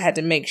 And so I had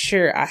to make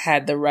sure I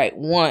had the right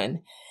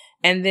one.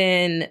 And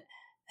then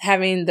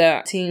having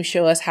the team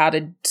show us how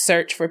to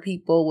search for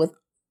people with,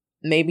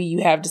 maybe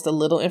you have just a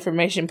little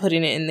information,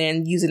 putting it in there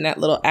and using that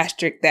little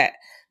asterisk, that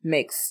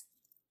makes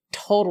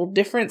total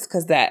difference,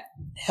 because that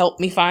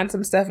helped me find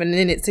some stuff, and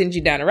then it sends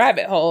you down a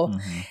rabbit hole.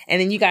 And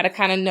then you got to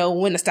kind of know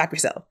when to stop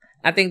yourself.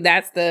 I think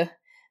that's the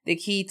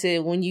key to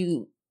when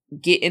you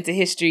get into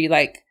history,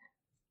 like,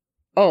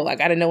 oh, I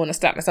got to know when to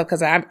stop myself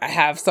because I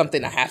have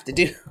something I have to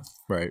do.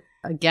 Right.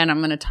 Again, I'm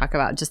going to talk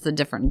about just the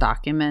different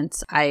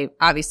documents. I'd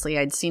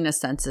seen a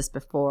census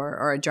before,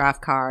 or a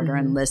draft card or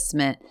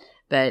enlistment,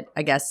 but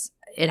I guess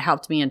it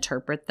helped me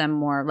interpret them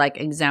more. Like,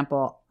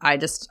 example, I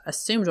just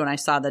assumed when I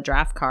saw the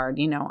draft card,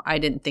 I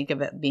didn't think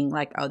of it being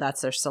like, oh, that's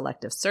their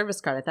selective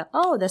service card. I thought,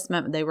 oh, this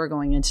meant they were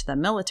going into the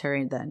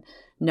military then.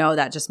 No,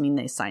 that just means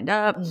they signed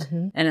up.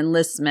 And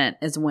enlistment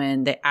is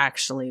when they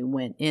actually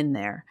went in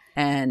there.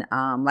 And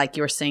like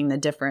you were saying, the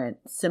different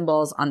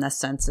symbols on the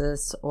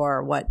census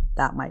or what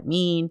that might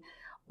mean,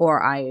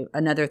 Or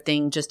another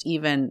thing, just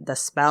even the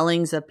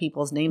spellings of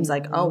people's names,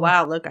 like, oh,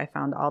 wow, look, I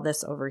found all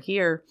this over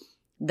here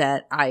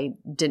that I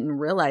didn't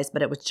realize,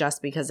 but it was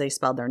just because they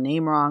spelled their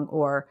name wrong.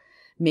 Or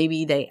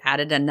maybe they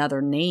added another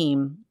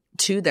name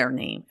to their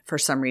name for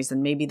some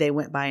reason. Maybe they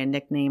went by a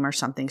nickname or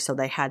something. So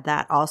they had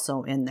that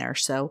also in there.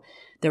 So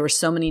there were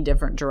so many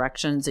different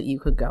directions that you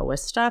could go with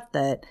stuff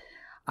that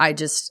I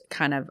just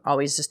kind of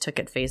always just took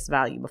at face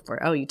value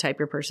before, you type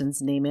your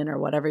person's name in or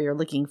whatever you're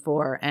looking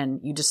for, and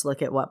you just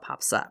look at what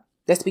pops up.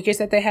 The speakers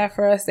that they have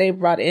for us, they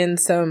brought in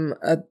some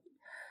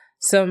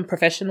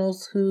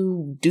professionals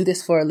who do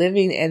this for a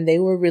living, and they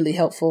were really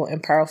helpful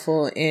and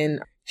powerful in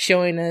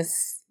showing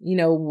us,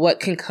 what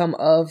can come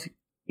of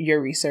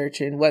your research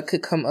and what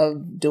could come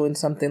of doing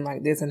something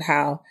like this, and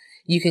how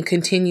you can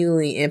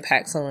continually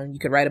impact someone. You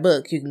could write a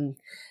book, you can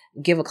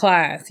give a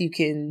class, you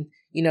can,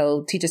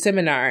 teach a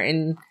seminar,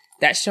 and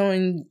that's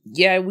showing,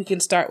 we can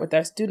start with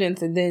our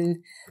students, and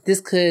then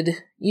this could,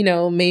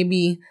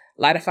 maybe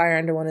light a fire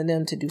under one of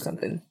them to do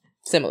something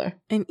similar.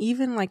 And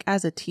even like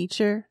as a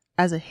teacher,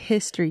 as a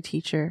history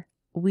teacher,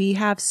 we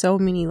have so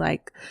many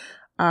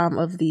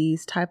of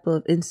these type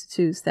of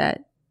institutes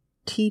that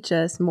teach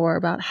us more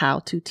about how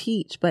to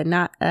teach, but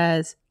not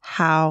as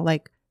how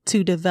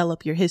to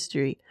develop your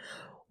history.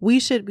 We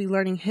should be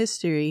learning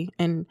history,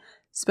 and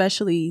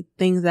especially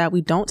things that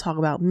we don't talk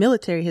about,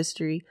 military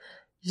history,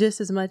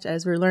 just as much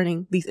as we're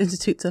learning these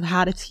institutes of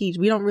how to teach.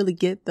 We don't really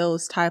get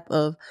those type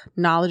of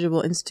knowledgeable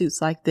institutes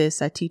like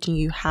this at teaching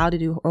you how to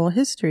do oral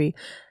history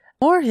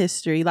or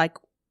history,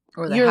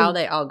 or how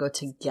they all go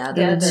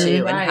together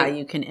too, right. And how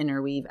you can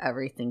interweave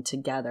everything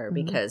together.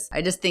 Because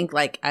I just think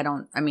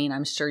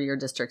I'm sure your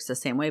district's the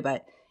same way,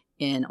 but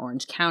in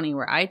Orange County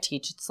where I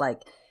teach, it's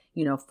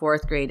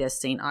fourth grade is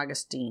St.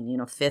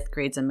 Augustine, fifth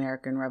grade's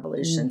American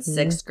Revolution,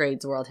 sixth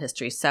grade's world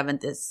history,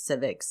 seventh is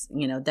civics,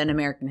 then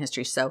American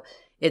history. So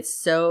it's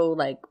so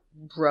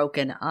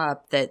broken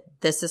up that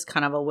this is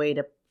kind of a way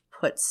to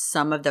put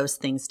some of those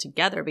things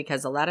together,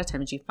 because a lot of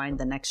times you find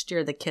the next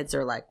year the kids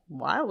are like,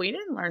 wow, we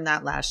didn't learn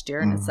that last year.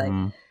 And it's like,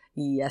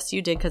 yes,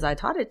 you did, because I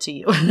taught it to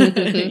you,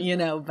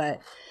 but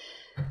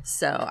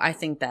so I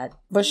think that.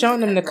 But showing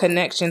them the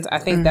connections, I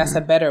think that's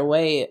a better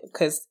way,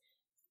 because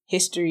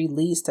history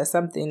leads to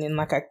something. And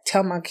I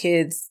tell my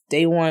kids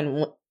day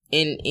one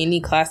in any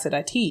class that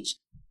I teach,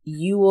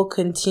 you will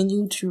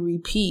continue to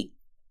repeat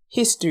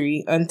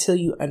history until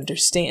you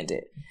understand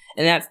it.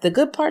 And that's the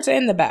good parts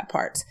and the bad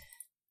parts.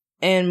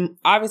 And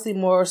obviously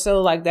more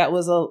so that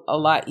was a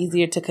lot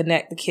easier to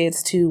connect the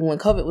kids to when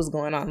COVID was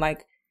going on.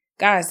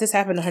 Guys, this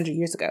happened 100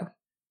 years ago.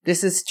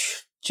 This is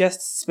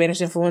just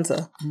Spanish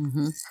influenza.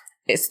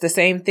 It's the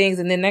same things.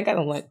 And then that got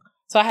them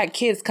so I had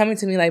kids coming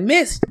to me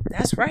Miss,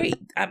 that's right.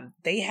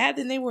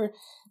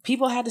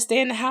 People had to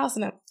stay in the house,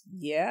 and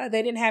they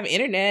didn't have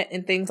internet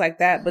and things like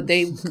that, but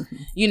they,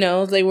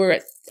 they were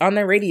on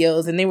their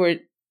radios, and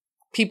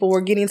people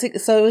were getting sick.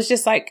 So it was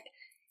just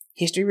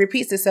history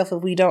repeats itself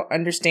if we don't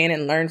understand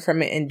and learn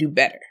from it and do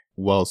better.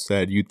 Well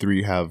said. You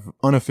three have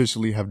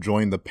unofficially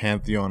joined the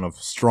pantheon of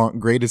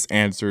greatest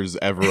answers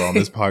ever on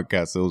this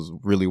podcast. It was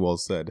really well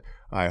said.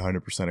 I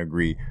 100%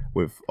 agree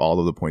with all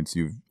of the points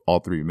you've all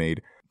three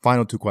made.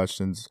 Final two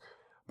questions.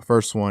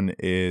 First one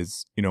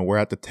is, we're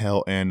at the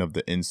tail end of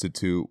the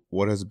Institute.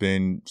 What has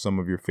been some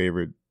of your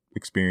favorite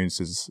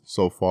experiences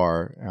so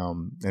far?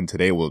 And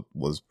today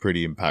was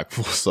pretty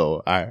impactful.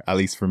 So at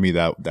least for me,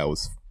 that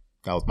was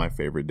my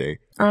favorite day.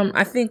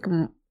 I think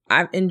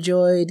I've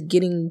enjoyed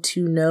getting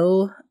to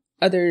know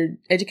other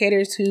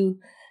educators who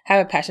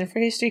have a passion for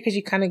history, because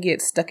you kind of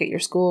get stuck at your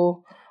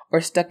school or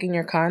stuck in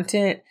your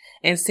content,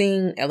 and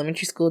seeing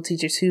elementary school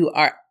teachers who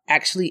are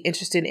actually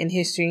interested in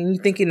history, and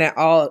you thinking that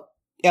all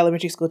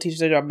elementary school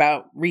teachers are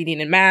about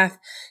reading and math,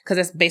 because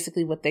that's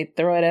basically what they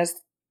throw at us,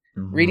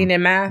 reading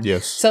and math.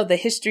 Yes. So the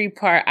history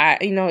part,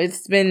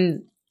 it's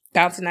been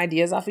bouncing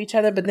ideas off each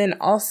other, but then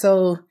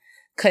also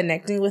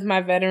connecting with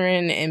my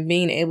veteran and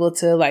being able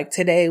to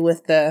today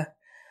with the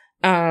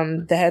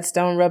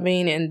headstone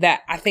rubbing, and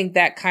that, I think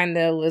that kind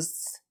of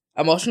was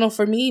emotional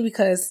for me,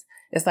 because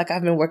it's I've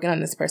been working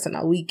on this person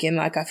all week, and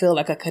I feel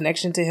a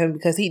connection to him,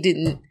 because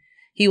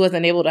he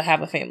wasn't able to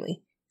have a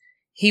family.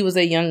 He was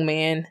a young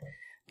man,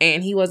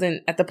 and he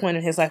wasn't at the point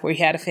in his life where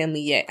he had a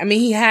family yet. I mean,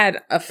 he had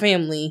a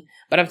family,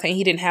 but I'm saying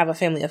he didn't have a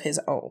family of his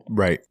own.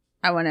 Right.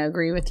 I want to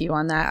agree with you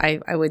on that.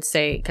 I would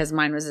say, because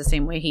mine was the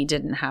same way. He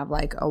didn't have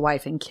a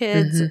wife and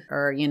kids,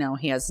 or,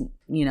 he has,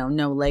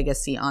 no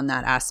legacy on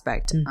that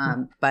aspect.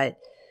 But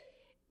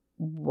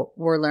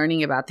we're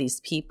learning about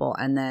these people.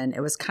 And then it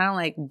was kind of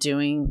like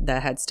doing the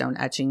headstone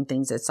etching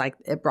things. It's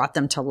it brought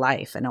them to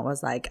life. And it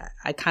was I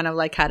kind of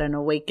had an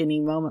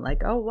awakening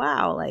moment, oh,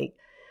 wow.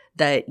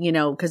 That,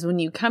 because when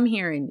you come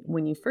here and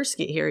when you first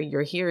get here,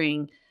 you're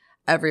hearing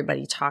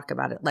everybody talk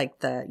about it,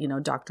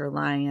 Dr.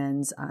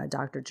 Lyons,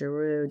 Dr.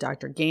 Giroux,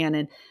 Dr.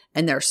 Gannon,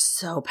 and they're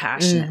so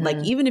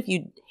passionate. Even if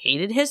you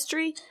hated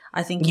history,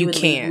 I think you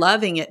would be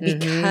loving it,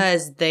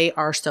 because they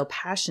are so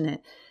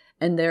passionate,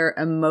 and their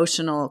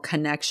emotional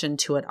connection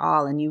to it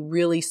all. And you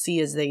really see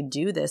as they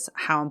do this,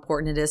 how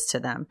important it is to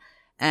them.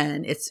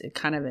 and it's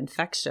kind of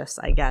infectious,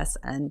 I guess.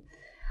 And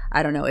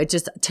I don't know. It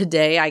just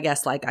today, I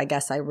guess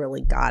I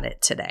really got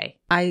it today.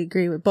 I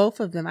agree with both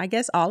of them. I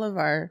guess all of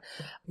our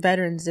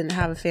veterans didn't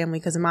have a family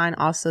because mine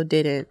also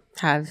didn't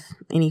have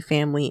any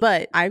family.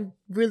 But I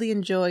really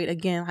enjoyed,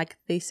 again, like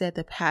they said,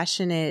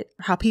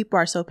 how people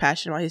are so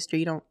passionate about history.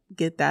 You don't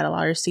get that a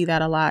lot or see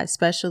that a lot,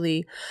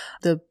 especially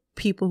the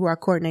people who are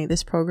coordinating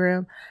this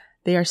program.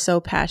 They are so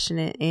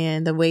passionate,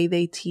 and the way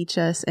they teach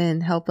us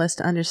and help us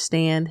to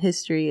understand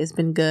history has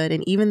been good.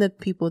 And even the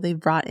people they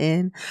brought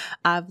in,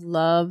 I've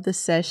loved the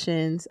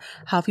sessions,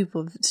 how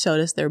people have showed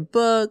us their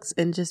books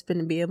and just been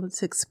to be able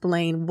to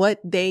explain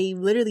what they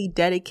literally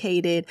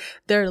dedicated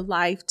their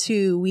life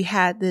to. We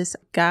had this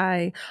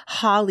guy,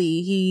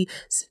 Holly, he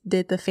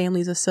did the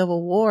Families of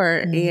Civil War,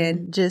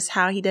 and just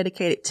how he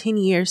dedicated 10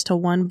 years to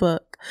one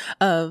book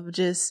of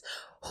just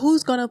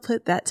who's going to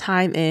put that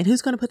time in?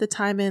 Who's going to put the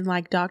time in,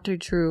 like Dr.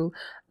 Drew,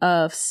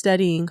 of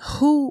studying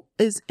who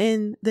is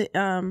in the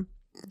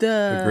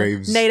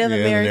graves, Native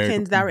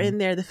Americans that were in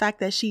there. The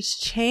fact that she's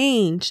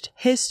changed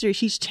history.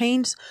 She's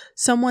changed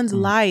someone's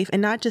life,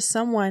 and not just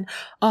someone,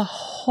 a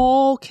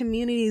whole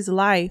community's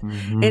life.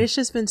 And it's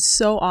just been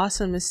so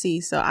awesome to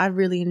see. So I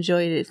really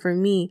enjoyed it. For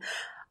me,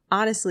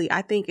 honestly,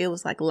 I think it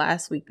was like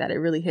last week that it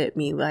really hit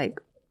me. Like,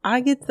 I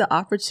get the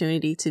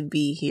opportunity to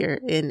be here,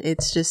 and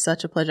it's just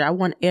such a pleasure. I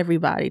want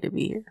everybody to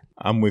be here.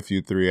 I'm with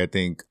you, Three. I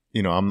think,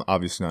 I'm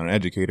obviously not an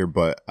educator,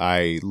 but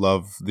I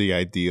love the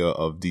idea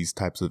of these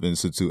types of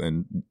institute,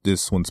 and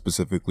this one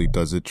specifically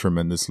does it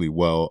tremendously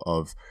well,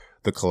 of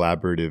the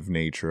collaborative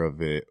nature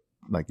of it.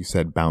 Like you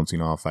said,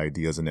 bouncing off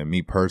ideas. And then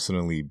me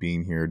personally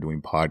being here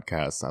doing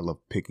podcasts, I love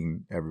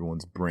picking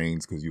everyone's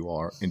brains because you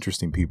are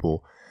interesting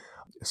people.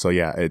 So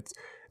yeah, it's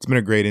been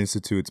a great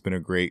institute. It's been a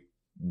great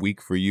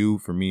week for you,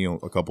 for me,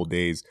 a couple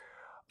days.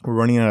 We're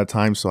running out of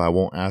time, so I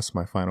won't ask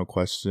my final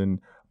question,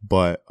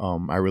 but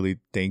I really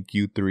thank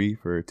you three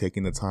for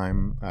taking the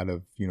time out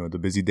of the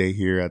busy day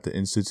here at the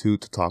Institute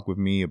to talk with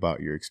me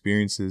about your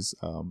experiences.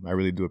 I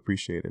really do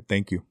appreciate it.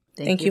 Thank you.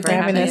 Thank you for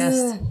having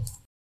us.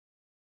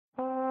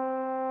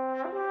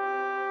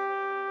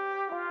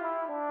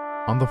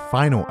 On the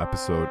final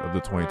episode of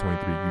the 2023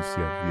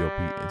 UCF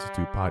VLP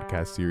Institute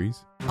podcast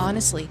series.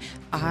 Honestly,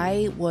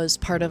 I was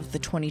part of the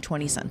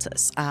 2020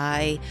 census.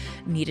 I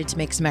needed to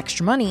make some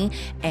extra money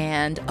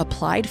and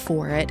applied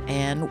for it,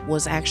 and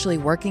was actually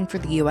working for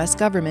the U.S.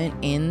 government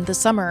in the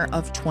summer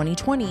of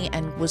 2020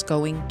 and was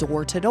going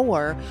door to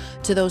door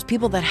to those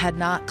people that had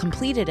not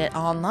completed it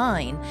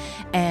online,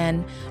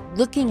 and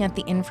looking at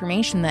the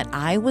information that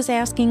I was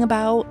asking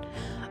about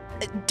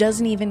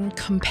doesn't even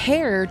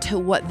compare to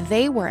what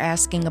they were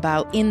asking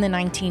about in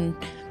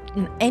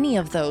any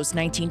of those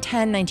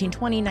 1910,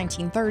 1920,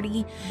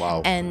 1930.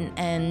 Wow.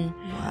 And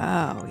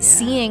Wow. Yeah.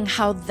 seeing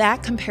how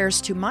that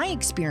compares to my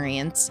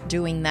experience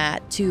doing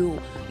that to,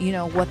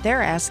 what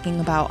they're asking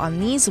about on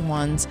these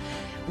ones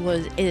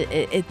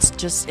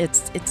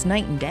it's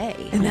night and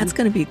day. And that's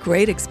going to be a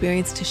great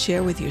experience to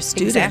share with your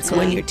students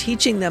when you're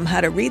teaching them how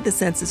to read the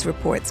census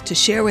reports, to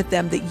share with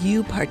them that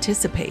you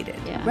participated.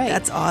 Yeah. Right.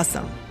 That's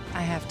awesome.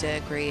 I have to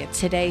agree.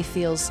 Today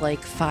feels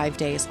like 5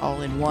 days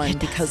all in one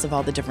because of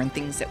all the different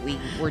things that we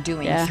were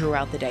doing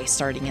throughout the day,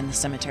 starting in the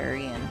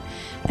cemetery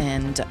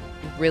and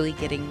really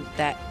getting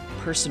that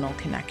personal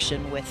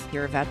connection with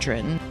your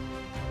veteran.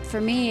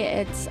 For me,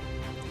 it's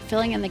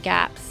filling in the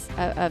gaps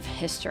of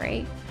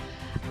history.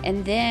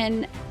 And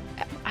then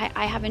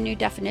I have a new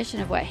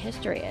definition of what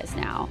history is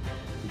now,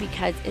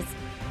 because it's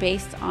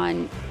based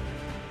on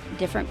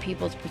different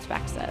people's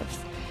perspectives.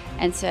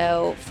 And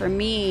so for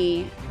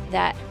me,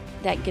 that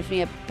gives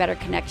me a better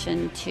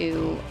connection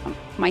to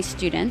my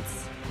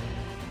students,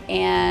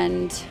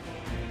 and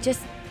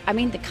just,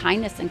 the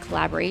kindness and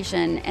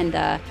collaboration and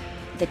the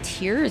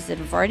tears that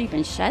have already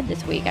been shed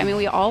this week.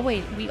 We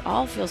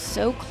all feel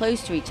so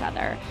close to each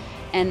other,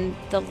 and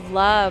the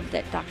love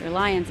that Dr.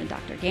 Lyons and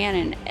Dr.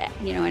 Gannon,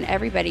 and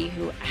everybody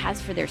who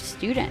has for their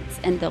students,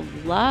 and the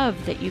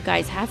love that you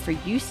guys have for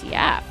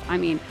UCF.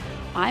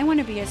 I want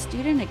to be a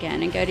student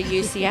again and go to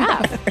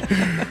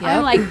UCF.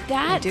 I'm like,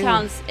 that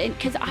sounds,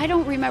 because I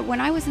don't remember,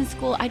 when I was in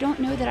school, I don't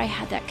know that I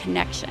had that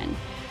connection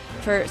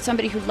for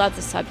somebody who loved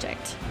the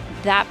subject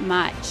that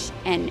much.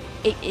 And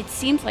it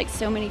seems like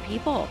so many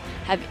people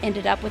have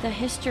ended up with a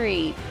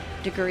history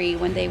degree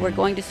when they were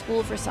going to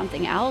school for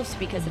something else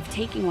because of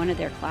taking one of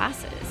their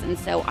classes. And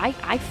so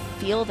I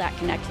feel that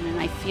connection, and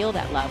I feel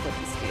that love with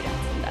the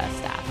students and the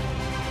staff.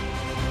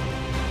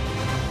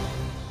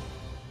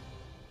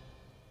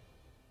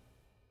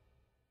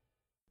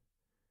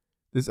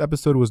 This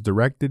episode was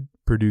directed,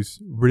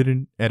 produced,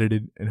 written,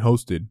 edited, and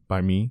hosted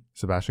by me,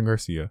 Sebastian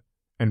Garcia,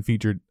 and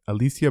featured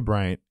Alicia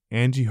Bryant,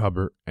 Angie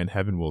Hubbard, and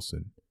Heaven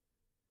Wilson.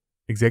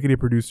 Executive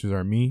producers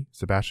are me,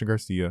 Sebastian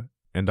Garcia,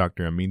 and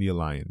Dr. Amelia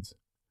Lyons.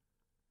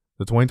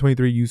 The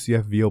 2023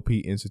 UCF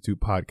VLP Institute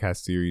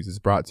podcast series is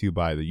brought to you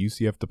by the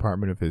UCF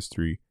Department of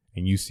History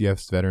and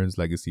UCF's Veterans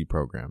Legacy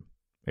Program,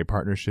 a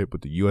partnership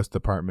with the U.S.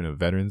 Department of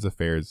Veterans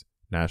Affairs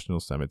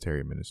National Cemetery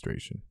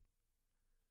Administration.